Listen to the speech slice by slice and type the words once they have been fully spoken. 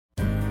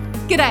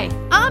G'day,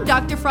 I'm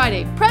Dr.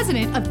 Friday,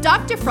 president of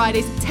Dr.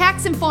 Friday's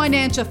Tax and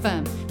Financial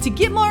Firm. To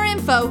get more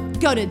info,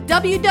 go to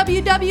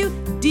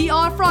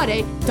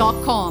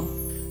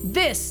www.drfriday.com.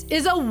 This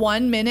is a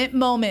 1-minute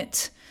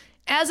moment.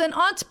 As an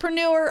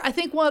entrepreneur, I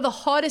think one of the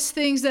hardest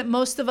things that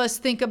most of us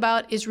think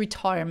about is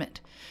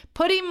retirement.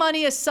 Putting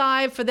money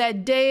aside for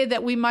that day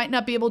that we might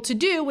not be able to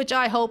do, which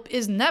I hope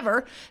is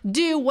never,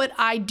 do what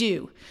I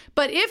do.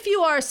 But if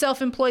you are a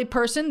self-employed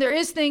person, there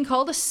is a thing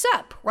called a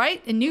SEP,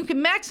 right? And you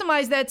can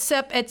maximize that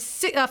SEP at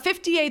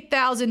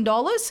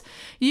 $58,000.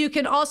 You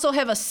can also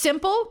have a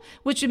simple,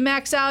 which would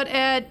max out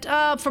at,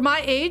 for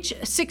my age,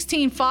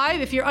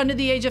 $16,500. If you're under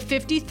the age of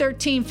 50,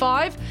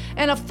 $13,500.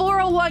 And a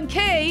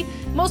 401k,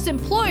 most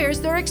employers,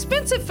 they're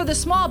expensive for the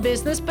small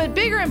business, but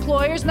bigger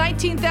employers,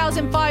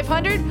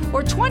 $19,500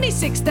 or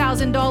 $26,000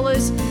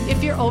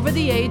 if you're over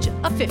the age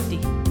of 50.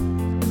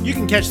 You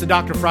can catch the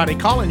Dr. Friday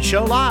call-in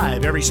show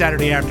live every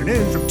Saturday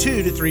afternoon from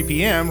 2 to 3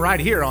 p.m. right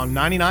here on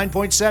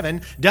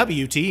 99.7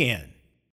 WTN.